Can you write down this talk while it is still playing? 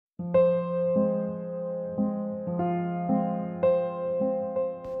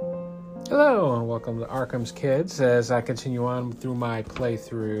Hello and welcome to Arkham's Kids as I continue on through my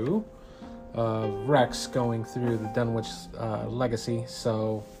playthrough of Rex going through the Dunwich legacy.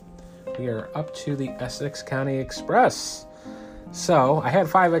 So we are up to the Essex County Express. So I had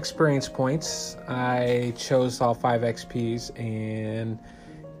 5 experience points. I chose all 5 XPs and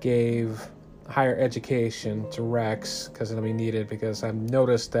gave higher education to Rex because it'll be needed, because I've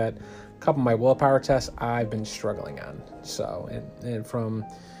noticed that a couple of my willpower tests I've been struggling on. So and from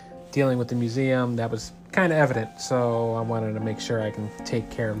dealing with the museum, that was kind of evident, so I wanted to make sure I can take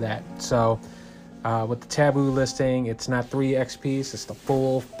care of that. So with the taboo listing, it's not 3 XPs, it's the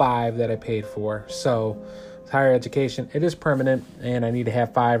full 5 that I paid for. So with higher education, it is permanent, and I need to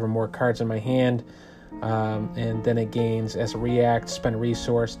have 5 or more cards in my hand, and then it gains as a react, spend a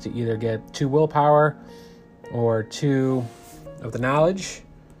resource to either get 2 willpower or 2 of the knowledge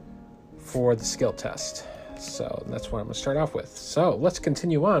for the skill test. So that's what I'm going to start off with. So let's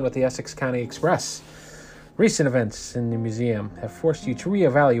continue on with the Essex County Express. Recent events in the museum have forced you to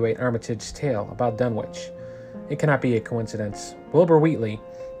reevaluate Armitage's tale about Dunwich. It cannot be a coincidence. Wilbur Wheatley,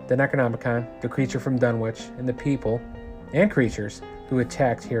 the Necronomicon, the creature from Dunwich, and the people and creatures who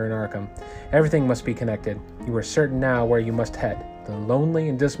attacked here in Arkham. Everything must be connected. You are certain now where you must head, the lonely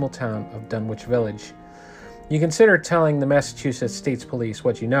and dismal town of Dunwich Village. You consider telling the Massachusetts State Police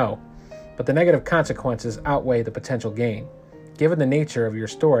what you know, but the negative consequences outweigh the potential gain. Given the nature of your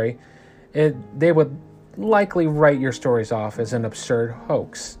story, they would likely write your stories off as an absurd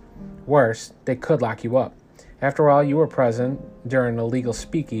hoax. Worse, they could lock you up. After all, you were present during a legal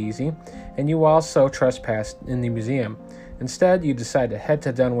speakeasy, and you also trespassed in the museum. Instead, you decide to head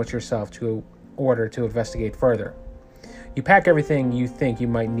to Dunwich yourself to order to investigate further. You pack everything you think you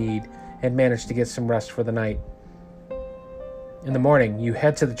might need and manage to get some rest for the night. In the morning, you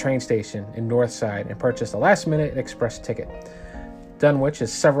head to the train station in Northside and purchase a last-minute express ticket. Dunwich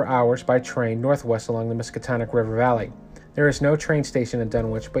is several hours by train northwest along the Miskatonic River Valley. There is no train station in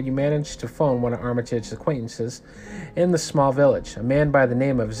Dunwich, but you manage to phone one of Armitage's acquaintances in the small village, a man by the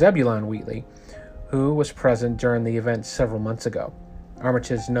name of Zebulon Wheatley, who was present during the event several months ago.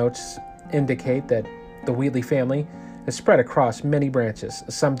 Armitage's notes indicate that the Wheatley family is spread across many branches,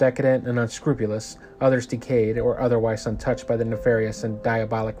 some decadent and unscrupulous, others decayed or otherwise untouched by the nefarious and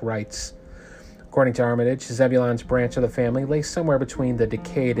diabolic rites. According to Armitage, Zebulon's branch of the family lay somewhere between the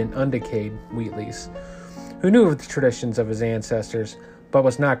decayed and undecayed Wheatleys, who knew of the traditions of his ancestors, but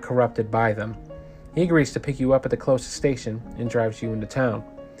was not corrupted by them. He agrees to pick you up at the closest station and drives you into town.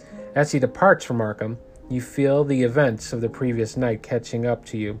 As he departs from Arkham, you feel the events of the previous night catching up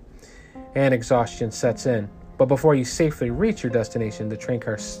to you, and exhaustion sets in. But before you safely reach your destination, the train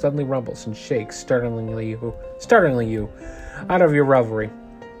car suddenly rumbles and shakes, startling you out of your reverie.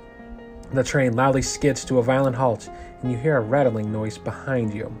 The train loudly skids to a violent halt, and you hear a rattling noise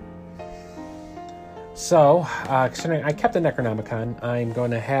behind you. So, considering I kept the Necronomicon, I'm going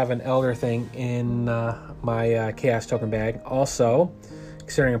to have an Elder thing in my Chaos token bag. Also,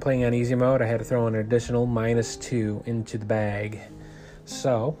 considering I'm playing on easy mode, I had to throw an additional -2 into the bag.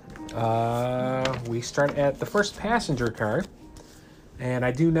 So, we start at the first passenger car, and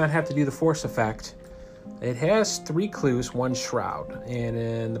I do not have to do the force effect. It has 3 clues, 1 shroud, and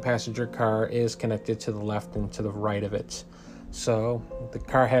then the passenger car is connected to the left and to the right of it. So the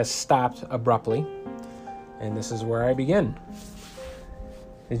car has stopped abruptly, and this is where I begin.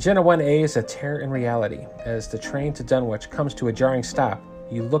 Agenda 1A is a tear in reality. As the train to Dunwich comes to a jarring stop,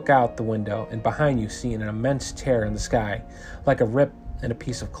 you look out the window, and behind you see an immense tear in the sky, like a rip in a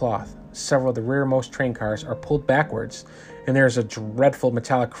piece of cloth. Several of the rearmost train cars are pulled backwards, and there is a dreadful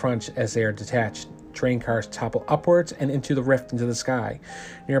metallic crunch as they are detached. Train cars topple upwards and into the rift into the sky.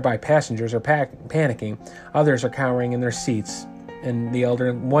 Nearby passengers are panicking. Others are cowering in their seats, and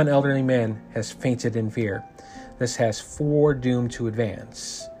one elderly man has fainted in fear. This has 4 doomed to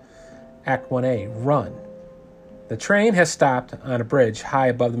advance. Act 1A, run. The train has stopped on a bridge high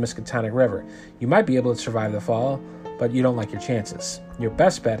above the Miskatonic River. You might be able to survive the fall, but you don't like your chances. Your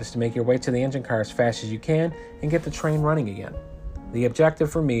best bet is to make your way to the engine car as fast as you can and get the train running again. The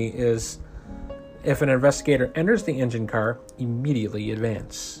objective for me is, if an investigator enters the engine car, immediately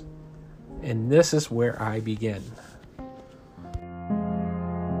advance. And this is where I begin.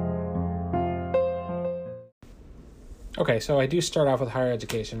 Okay, so I do start off with higher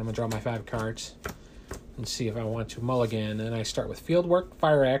education. I'm going to draw my 5 cards and see if I want to mulligan. And I start with Fieldwork,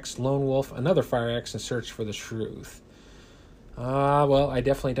 Fire Axe, Lone Wolf, another Fire Axe, and Search for the Truth. Well, I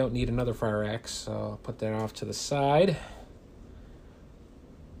definitely don't need another Fire Axe, so I'll put that off to the side.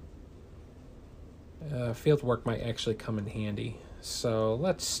 Fieldwork might actually come in handy. So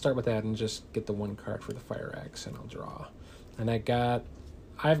let's start with that and just get the 1 card for the Fire Axe, and I'll draw. And I got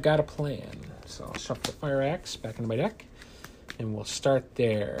I've got a plan. So I'll shuffle the Fire Axe back into my deck, and we'll start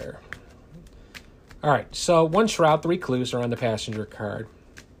there. All right, so 1 Shroud, 3 clues are on the passenger card.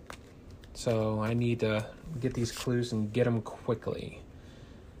 So I need to get these clues and get them quickly.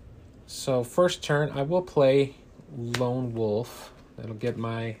 So first turn, I will play Lone Wolf. That'll get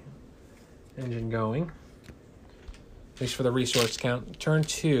my engine going, at least for the resource count. Turn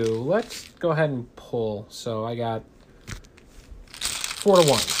 2, let's go ahead and pull. So I got 4 to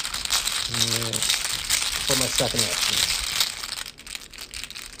 1 for my second action.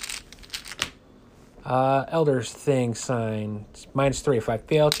 Elder's Thing sign. It's -3. If I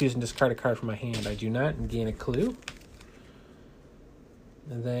fail, choose and discard a card from my hand. I do not and gain a clue.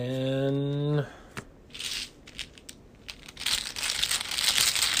 And then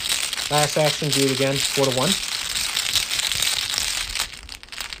last action, do it again. 4 to 1.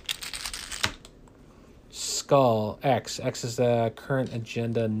 Skull X. X is the current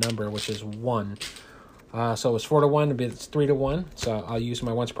agenda number, which is 1. So it was 4 to 1, but it's 3 to 1. So I'll use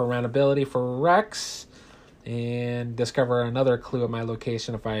my once per round ability for Rex and discover another clue at my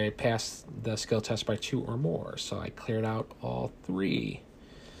location if I pass the skill test by 2 or more. So I cleared out all 3.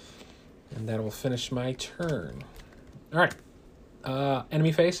 And that will finish my turn. All right.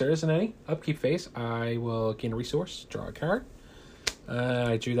 Enemy phase, there isn't any. Upkeep phase, I will gain a resource, draw a card.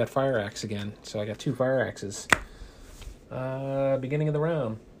 I drew that Fire Axe again. So I got 2 Fire Axes. Beginning of the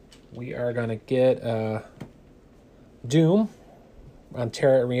round. We are going to get Doom on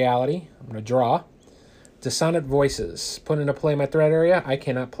Terra Reality. I'm going to draw. Dissonant Voices. Put into play my threat area. I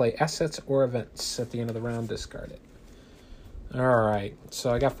cannot play assets or events. At the end of the round, discard it. Alright, so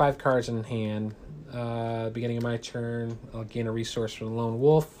I got 5 cards in hand. Beginning of my turn, I'll gain a resource from the Lone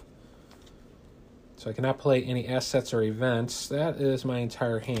Wolf. So I cannot play any assets or events. That is my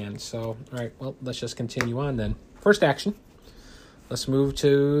entire hand. So, alright, well, let's just continue on then. First action. Let's move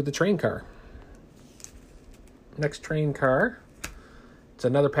to the train car. Next train car. It's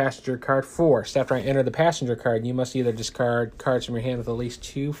another passenger card. 4. After I enter the passenger card, you must either discard cards from your hand with at least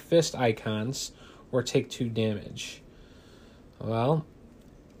 2 fist icons or take 2 damage. Well,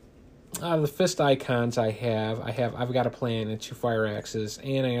 out of the fist icons I've got a plan and 2 Fire Axes,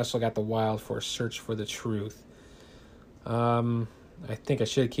 and I also got the Wild for Search for the Truth. I think I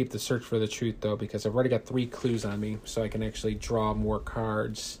should keep the Search for the Truth, though, because I've already got 3 clues on me, so I can actually draw more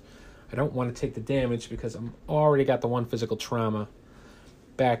cards. I don't want to take the damage because I'm already got the 1 physical trauma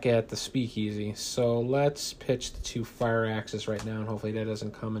back at the Speakeasy. So let's pitch the 2 Fire Axes right now, and hopefully that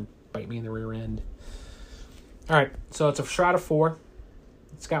doesn't come and bite me in the rear end. All right, so it's a Shroud of 4.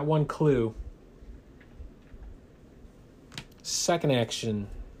 It's got 1 clue. Second action.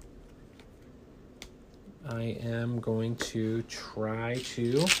 I am going to try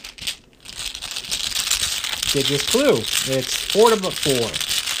to get this clue. It's 4 to 4.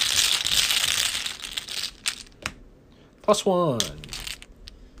 +1.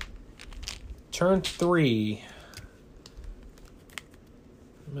 Turn 3.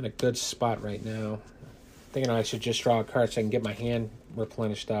 I'm in a good spot right now. Thinking I should just draw a card so I can get my hand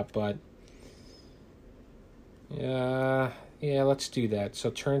replenished up, but yeah, let's do that. So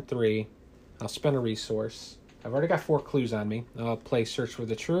turn 3. I'll spend a resource. I've already got 4 clues on me. I'll play Search for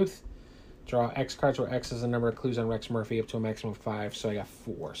the Truth. Draw X cards where X is the number of clues on Rex Murphy up to a maximum of 5. So I got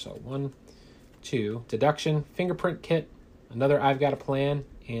 4. So 1, 2. Deduction, Fingerprint Kit, another I've Got a Plan,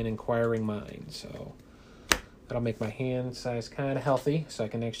 and Inquiring Mind. So that'll make my hand size kind of healthy so I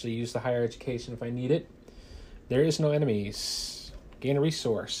can actually use the higher education if I need it. There is no enemies. Gain a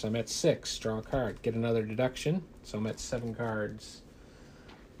resource. I'm at 6. Draw a card. Get another deduction. So I'm at 7 cards.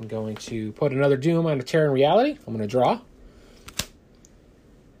 I'm going to put another Doom on a Terran Reality. I'm going to draw.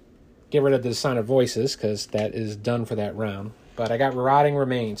 Get rid of the Dissonant Voices, because that is done for that round. But I got Rotting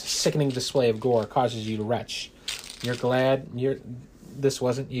Remains. A sickening display of gore causes you to retch. You're glad this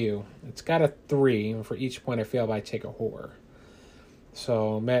wasn't you. It's got a 3, and for each point I fail by, I take a horror.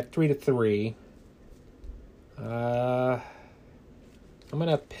 So I'm at 3 to 3. I'm going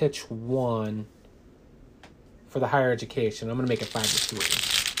to pitch 1 for the higher education. I'm going to make it 5 to 3.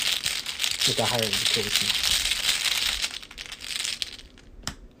 With the higher education.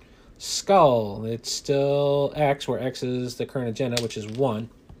 Skull. It's still X, where X is the current agenda, which is 1.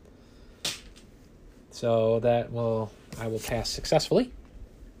 So I will pass successfully.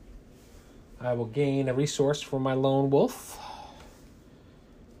 I will gain a resource for my Lone Wolf.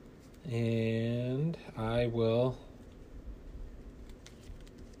 And I will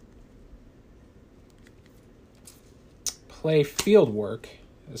play Field Work.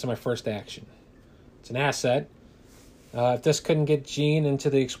 This is my first action. It's an asset. If this couldn't get Gene into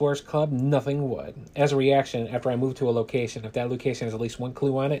the Explorers Club, nothing would. As a reaction, after I move to a location, if that location has at least one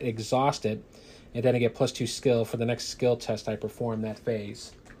clue on it, exhaust it, and then I get +2 skill for the next skill test I perform that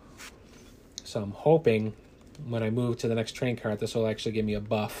phase. So I'm hoping when I move to the next train card, this will actually give me a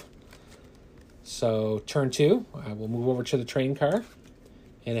buff. So turn 2, I will move over to the train car,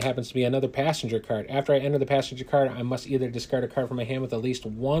 and it happens to be another passenger card. After I enter the passenger card, I must either discard a card from my hand with at least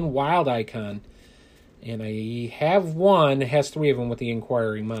one wild icon. And I have one, it has 3 of them with the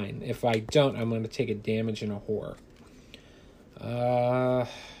Inquiring Mind. If I don't, I'm going to take a damage and a horror.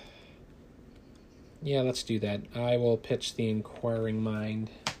 Yeah, let's do that. I will pitch the Inquiring Mind.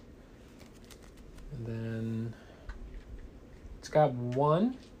 And then it's got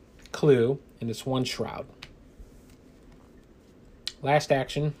 1 clue, and it's 1 shroud. Last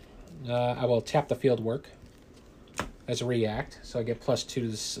action, I will tap the field work as a react, so I get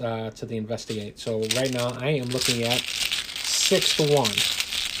 +2 to the investigate. So right now I am looking at 6 to 1.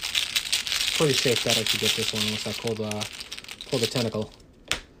 Pretty safe that I could get this one unless I pull the tentacle.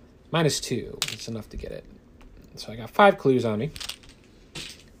 -2, it's enough to get it. So I got 5 clues on me.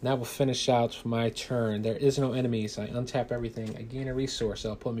 That will finish out my turn. There is no enemies. I untap everything. I gain a resource.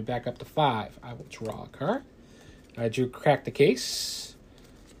 That'll put me back up to 5. I will draw a card. I drew Crack the Case.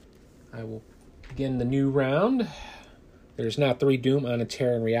 I will begin the new round. There's now 3 Doom on a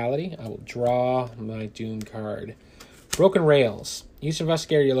Terror in Reality. I will draw my Doom card. Broken Rails. Each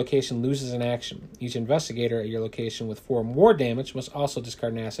investigator at your location loses an action. Each investigator at your location with 4 more damage must also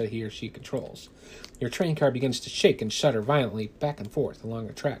discard an asset he or she controls. Your train car begins to shake and shudder violently back and forth along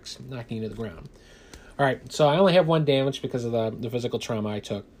the tracks, knocking you to the ground. Alright, so I only have 1 damage because of the physical trauma I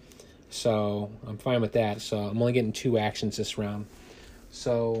took. So I'm fine with that. So I'm only getting 2 actions this round.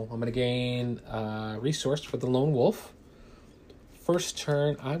 So I'm going to gain resource for the Lone Wolf. First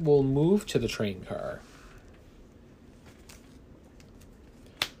turn, I will move to the train car.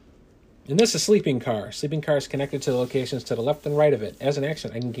 And this is a sleeping car. Sleeping car is connected to the locations to the left and right of it. As an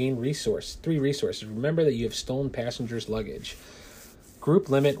action, I can gain 3 resources. Remember that you have stolen passengers' luggage. Group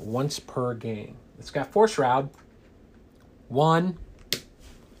limit once per game. It's got 4 shroud, 1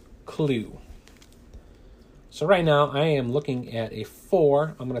 clue. So right now, I am looking at a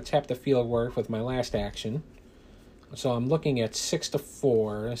 4. I'm going to tap the field work with my last action. So I'm looking at 6 to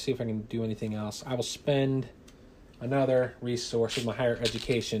 4. Let's see if I can do anything else. I will spend another resource with my higher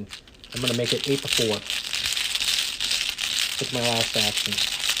education. I'm going to make it 8 to 4 with my last action.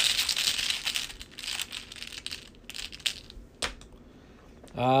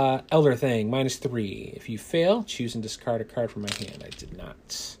 Elder Thing, -3. If you fail, choose and discard a card from my hand. I did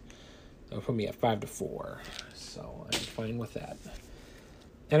not. That will put me at 5 to 4. So I'm fine with that.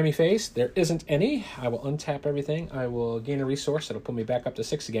 Enemy phase, there isn't any. I will untap everything. I will gain a resource. That'll put me back up to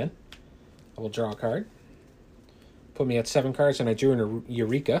 6 again. I will draw a card. Put me at 7 cards, and I drew an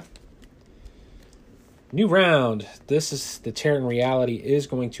Eureka. New round. This is the Terror in Reality is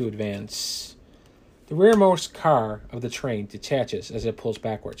going to advance. The rearmost car of the train detaches as it pulls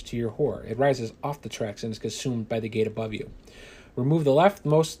backwards. To your horror, it rises off the tracks and is consumed by the gate above you. Remove the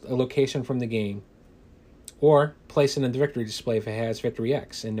leftmost location from the game, or place it in the victory display if it has Victory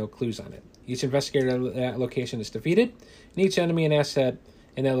X and no clues on it. Each investigator at that location is defeated, and each enemy and asset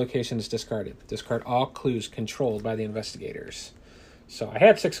in that location is discarded. Discard all clues controlled by the investigators. So I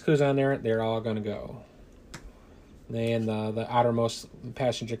had 6 clues on there. They're all going to go. And the outermost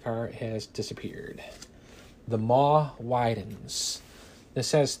passenger car has disappeared. The maw widens.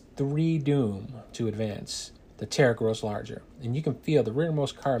 This has 3 Doom to advance. The terror grows larger, and you can feel the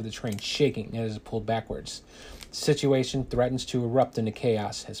rearmost car of the train shaking as it pulled backwards. The situation threatens to erupt into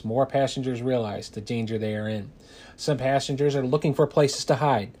chaos as more passengers realize the danger they are in. Some passengers are looking for places to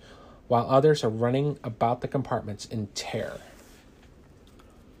hide, while others are running about the compartments in terror.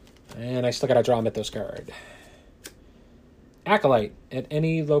 And I still got to draw a Mythos card. Acolyte. At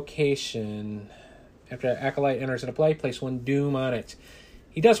any location, after Acolyte enters into play, place 1 Doom on it.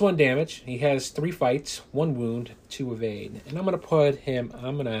 He does 1 damage. He has 3 fights, 1 wound, 2 evade. And I'm going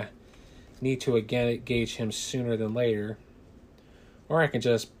to need to again gauge him sooner than later. Or I can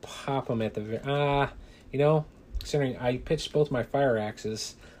just pop him at the... considering I pitched both my fire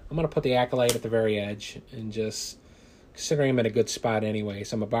axes, I'm going to put the Acolyte at the very edge. And just, considering I'm in a good spot anyway,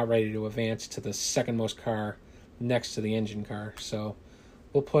 so I'm about ready to advance to the second-most car next to the engine car. So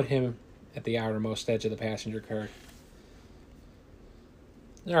we'll put him at the outermost edge of the passenger car.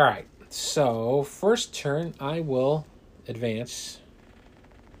 Alright, so first turn I will advance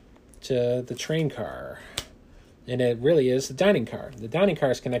to the train car. And it really is the dining car. The dining car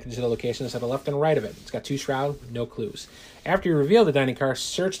is connected to the locations to the left and right of it. It's got 2 shroud, no clues. After you reveal the dining car,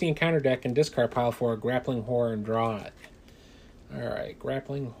 search the encounter deck and discard pile for a grappling horror and draw it. Alright,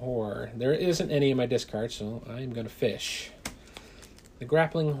 grappling horror. There isn't any in my discard, so I'm going to fish. The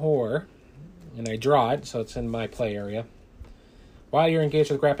grappling horror, and I draw it, so it's in my play area. While you're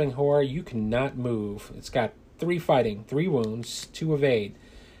engaged with grappling horror, you cannot move. It's got 3 fighting, 3 wounds, 2 evade.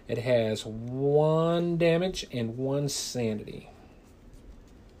 It has 1 damage and 1 sanity.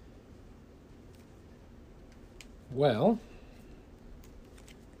 Well,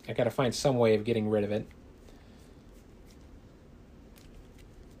 I gotta find some way of getting rid of it.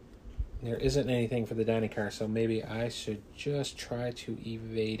 There isn't anything for the dining car, so maybe I should just try to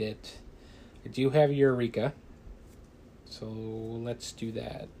evade it. I do have Eureka, so let's do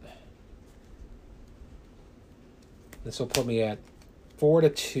that. This will put me at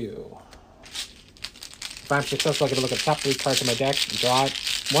 4-2. If I'm successful, I get to look at the top 3 cards in my deck and draw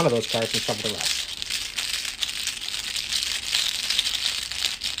one of those cards and shuffle the rest.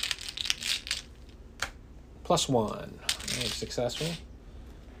 +1. I am successful.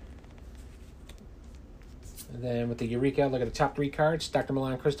 And then with the Eureka, look at the top 3 cards. Dr.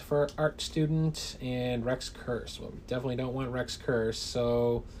 Milan Christopher, Art Student, and Rex Curse. Well, we definitely don't want Rex Curse,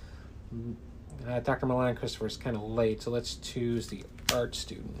 so Dr. Milan Christopher is kind of late, so let's choose the Art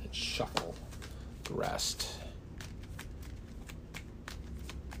Student and shuffle the rest.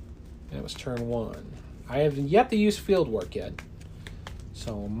 That was turn 1. I have yet to use field work yet,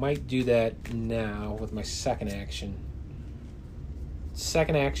 so I might do that now with my second action.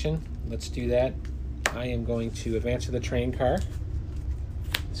 Second action, let's do that. I am going to advance to the train car.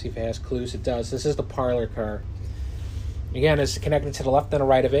 See if it has clues. It does. This is the parlor car. Again, it's connected to the left and the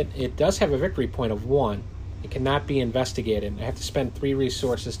right of it. It does have a victory point of 1. It cannot be investigated. I have to spend 3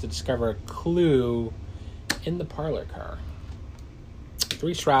 resources to discover a clue in the parlor car.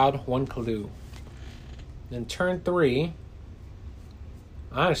 3 shroud, 1 clue. Then turn 3.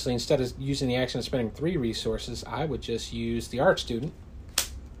 Honestly, instead of using the action of spending 3 resources, I would just use the art student,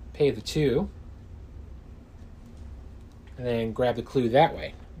 pay the 2, and then grab the clue that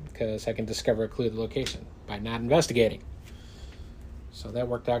way, because I can discover a clue of the location by not investigating. So that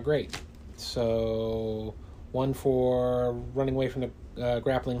worked out great. So 1 for running away from the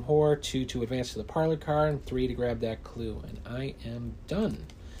grappling horror, 2 to advance to the parlor car, and 3 to grab that clue. And I am done.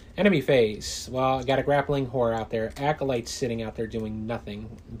 Enemy phase. Well, I got a grappling horror out there. Acolyte's sitting out there doing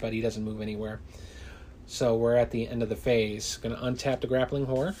nothing, but he doesn't move anywhere. So we're at the end of the phase. Going to untap the grappling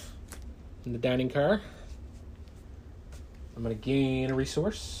horror in the dining car. I'm going to gain a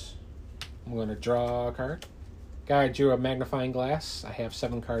resource. I'm going to draw a card. Guy drew a magnifying glass. I have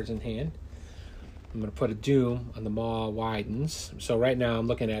 7 cards in hand. I'm going to put a Doom on the Maw Widens. So right now I'm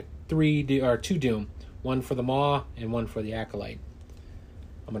looking at 2 Doom. 1 for the Maw and 1 for the Acolyte.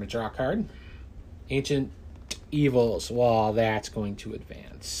 I'm going to draw a card. Ancient Evils. Well, that's going to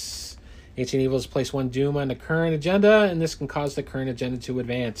advance. Ancient Evils place 1 Doom on the current agenda, and this can cause the current agenda to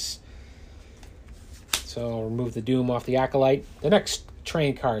advance. So I'll remove the Doom off the Acolyte. The next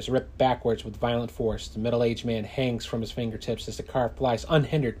train car is ripped backwards with violent force. The middle-aged man hangs from his fingertips as the car flies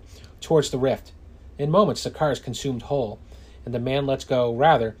unhindered towards the rift. In moments, the car is consumed whole, and the man lets go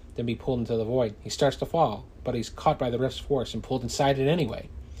rather than be pulled into the void. He starts to fall, but he's caught by the rift's force and pulled inside it anyway.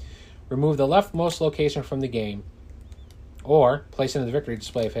 Remove the leftmost location from the game, or place it in the victory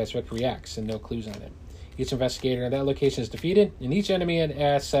display if it has Victory X and no clues on it. Each investigator at that location is defeated, and each enemy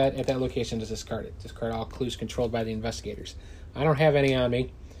asset at that location is discarded. Discard all clues controlled by the investigators. I don't have any on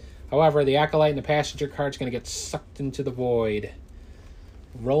me. However, the Acolyte and the passenger card is going to get sucked into the void.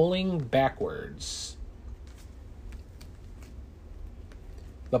 Rolling backwards.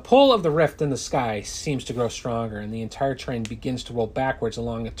 The pull of the rift in the sky seems to grow stronger, and the entire train begins to roll backwards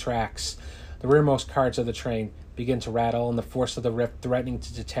along the tracks. The rearmost cards of the train begin to rattle, and the force of the rift threatening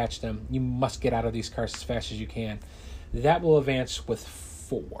to detach them. You must get out of these cars as fast as you can. That will advance with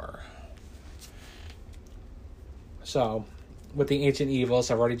 4. So, with the Ancient Evils,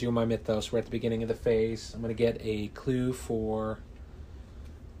 I've already drew my Mythos. We're at the beginning of the phase. I'm going to get a clue for...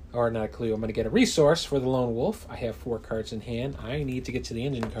 Or not a clue. I'm going to get a resource for the Lone Wolf. I have 4 cards in hand. I need to get to the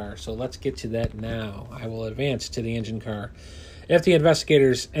engine car, so let's get to that now. I will advance to the engine car. If the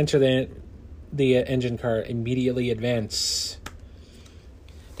investigators enter the engine car, immediately advance.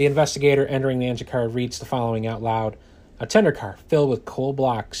 The investigator entering the engine car reads the following out loud. A tender car filled with coal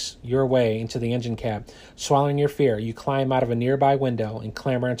blocks your way into the engine cab. Swallowing your fear, you climb out of a nearby window and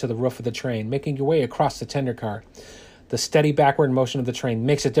clamber into the roof of the train, making your way across the tender car. The steady backward motion of the train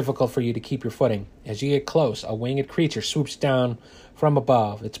makes it difficult for you to keep your footing. As you get close, a winged creature swoops down from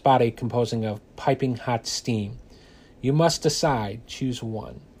above, its body composing of piping hot steam. You must decide. Choose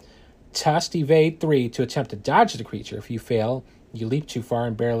one. Test evade 3 to attempt to dodge the creature. If you fail, you leap too far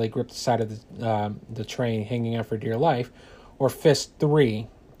and barely grip the side of the train, hanging on for dear life. Or fist 3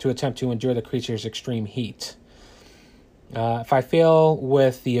 to attempt to endure the creature's extreme heat. If I fail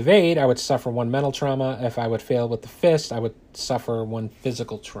with the evade, I would suffer 1 mental trauma. If I would fail with the fist, I would suffer 1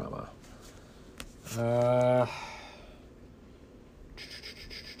 physical trauma.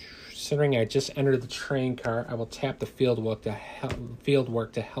 Considering I just entered the train car, I will tap the field work to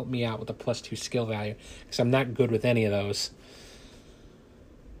help me out with a +2 skill value, because I'm not good with any of those.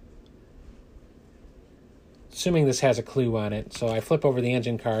 Assuming this has a clue on it, so I flip over the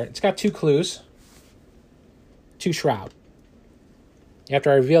engine card. It's got 2 clues. 2 shroud. After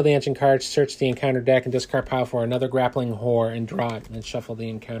I reveal the engine card, search the encounter deck and discard pile for another grappling whore and draw it, and then shuffle the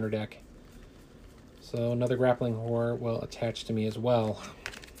encounter deck. So another grappling whore will attach to me as well.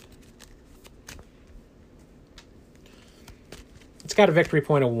 It's got a victory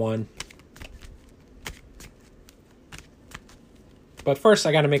point of 1. But first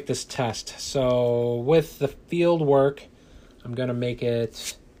I got to make this test. So with the field work, I'm going to make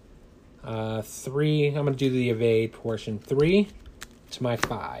it 3. I'm going to do the evade portion. 3 to my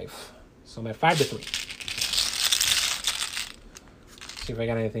 5. So my 5 to 3. See if I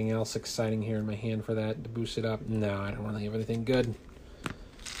got anything else exciting here in my hand for that to boost it up. No, I don't really have anything good.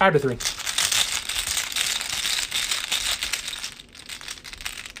 5 to 3.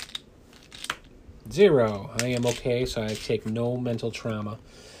 Zero. I am okay, so I take no mental trauma.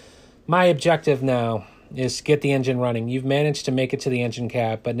 My objective now is to get the engine running. You've managed to make it to the engine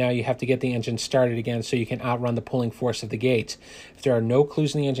cab, but now you have to get the engine started again so you can outrun the pulling force of the gate. If there are no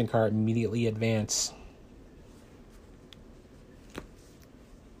clues in the engine car, immediately advance.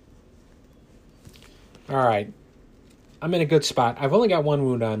 All right. I'm in a good spot. I've only got 1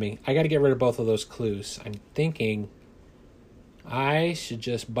 wound on me. I got to get rid of both of those clues. I'm thinking I should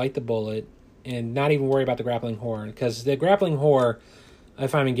just bite the bullet and not even worry about the grappling whore, because the grappling whore,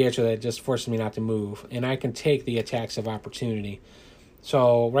 if I'm engaged with it, just forces me not to move, and I can take the attacks of opportunity.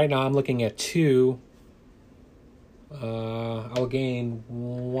 So right now I'm looking at 2. I'll gain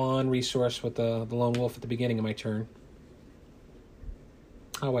 1 resource with the lone wolf at the beginning of my turn.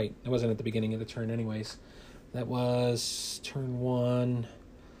 Oh wait, it wasn't at the beginning of the turn anyways. That was turn 1.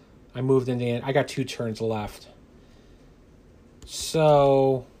 I moved into the end. I got 2 turns left.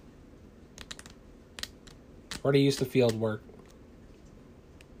 So already used the field work.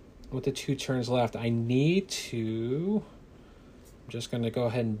 With the 2 turns left, I need to... I'm just going to go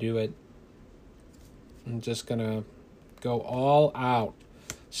ahead and do it. I'm just going to go all out.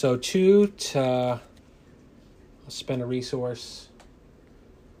 So 2 to... I'll spend a resource.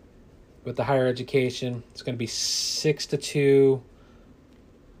 With the higher education, it's going to be 6 to 2.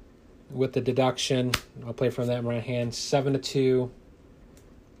 With the deduction, I'll play from that in my hand. 7 to 2.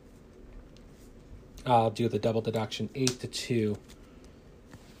 I'll do the double deduction. 8 to 2.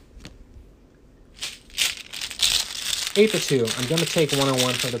 8 to 2. I'm going to take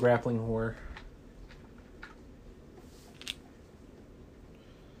 101 for the grappling whore.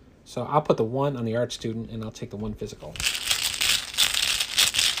 So I'll put the 1 on the art student, and I'll take the 1 physical.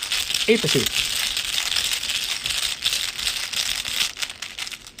 8 to 2.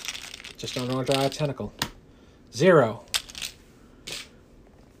 Just don't want to draw a tentacle. 0.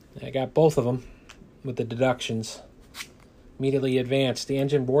 I got both of them with the deductions. Immediately advance. The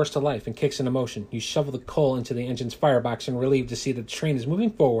engine roars to life and kicks into motion. You shovel the coal into the engine's firebox and relieved to see that the train is moving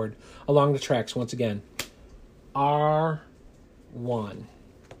forward along the tracks once again. R1.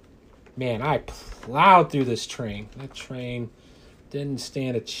 Man, I plowed through this train. That train didn't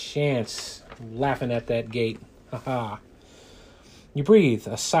stand a chance. I'm laughing at that gate. Haha. You breathe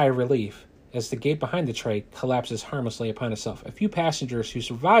a sigh of relief as the gate behind the train collapses harmlessly upon itself. A few passengers who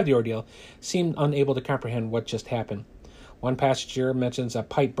survived the ordeal seemed unable to comprehend what just happened. One passenger mentions a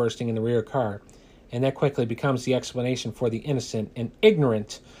pipe bursting in the rear car, and that quickly becomes the explanation for the innocent and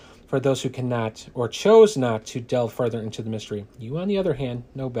ignorant for those who cannot or chose not to delve further into the mystery. You, on the other hand,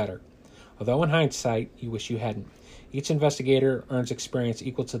 know better. Although in hindsight, you wish you hadn't. Each investigator earns experience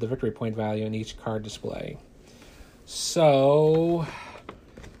equal to the victory point value in each card display. So,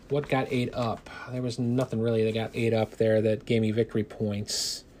 what got 8 up? There was nothing really that got 8 up there that gave me victory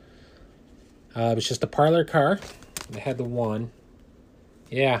points. It was just a parlor car. I had the 1.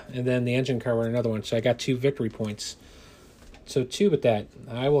 Yeah, and then the engine car were another one. So I got 2 victory points. So 2 with that.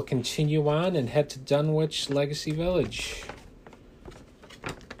 I will continue on and head to Dunwich Legacy Village.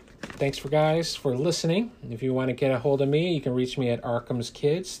 Thanks for listening. If you want to get a hold of me, you can reach me at Arkham's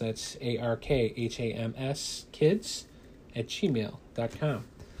Kids. That's ARKHAMS Kids @gmail.com.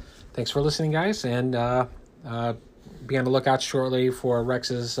 Thanks for listening, guys, and be on the lookout shortly for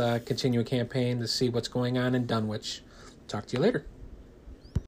Rex's continuing campaign to see what's going on in Dunwich. Talk to you later.